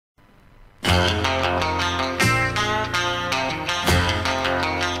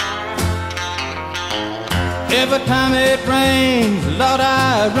Every time it rains, Lord,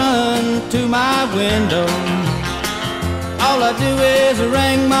 I run to my window. All I do is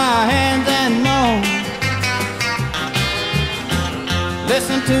wring my hands and moan.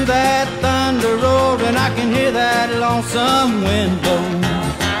 Listen to that thunder roar, and I can hear that lonesome wind blow.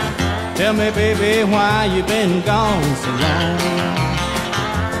 Tell me, baby, why you been gone so long?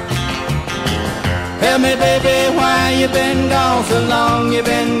 Tell me, baby, why you been gone so long? You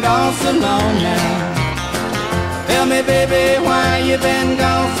been gone so long now. Tell me, baby, why you been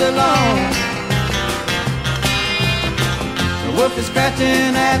gone so long? The wolf is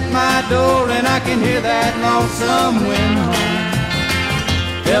scratching at my door, and I can hear that lonesome wind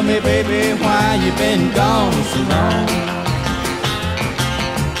hum. Tell me, baby, why you been gone so long?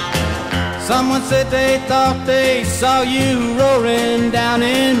 Someone said they thought they saw you roaring down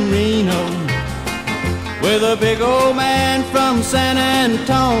in Reno with a big old man from San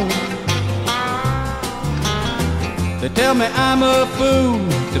Antone. They tell me I'm a fool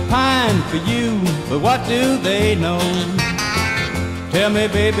to pine for you, but what do they know? Tell me,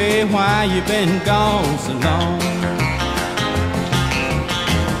 baby, why you been gone so long?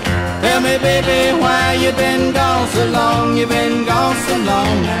 Tell me, baby, why you been gone so long? You been gone so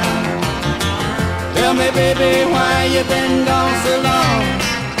long now. Tell me, baby, why you been gone so long?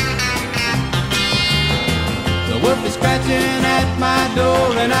 The wolf is scratching at my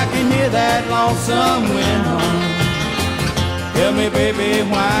door, and I can hear that lonesome wind hum. Tell me, baby,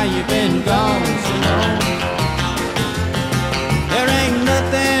 why you been gone so long? There ain't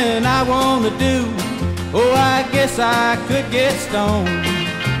nothing I wanna do. Oh, I guess I could get stoned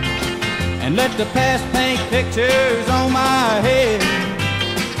and let the past paint pictures on my head.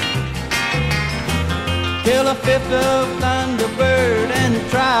 Kill a fifth of Thunderbird and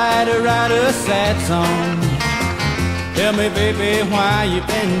try to write a sad song. Tell me, baby, why you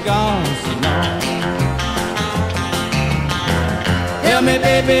been gone so long? Tell me,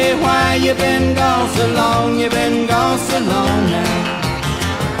 baby, why you been gone so long? You been gone so long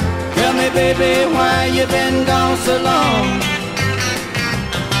now. Tell me, baby, why you been gone so long?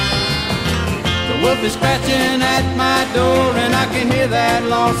 The wolf is scratching at my door, and I can hear that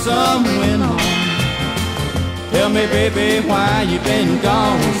lonesome wind hum. Tell me, baby, why you been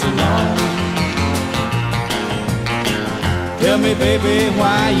gone so long? Tell me, baby,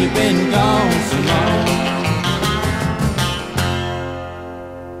 why you been gone so long?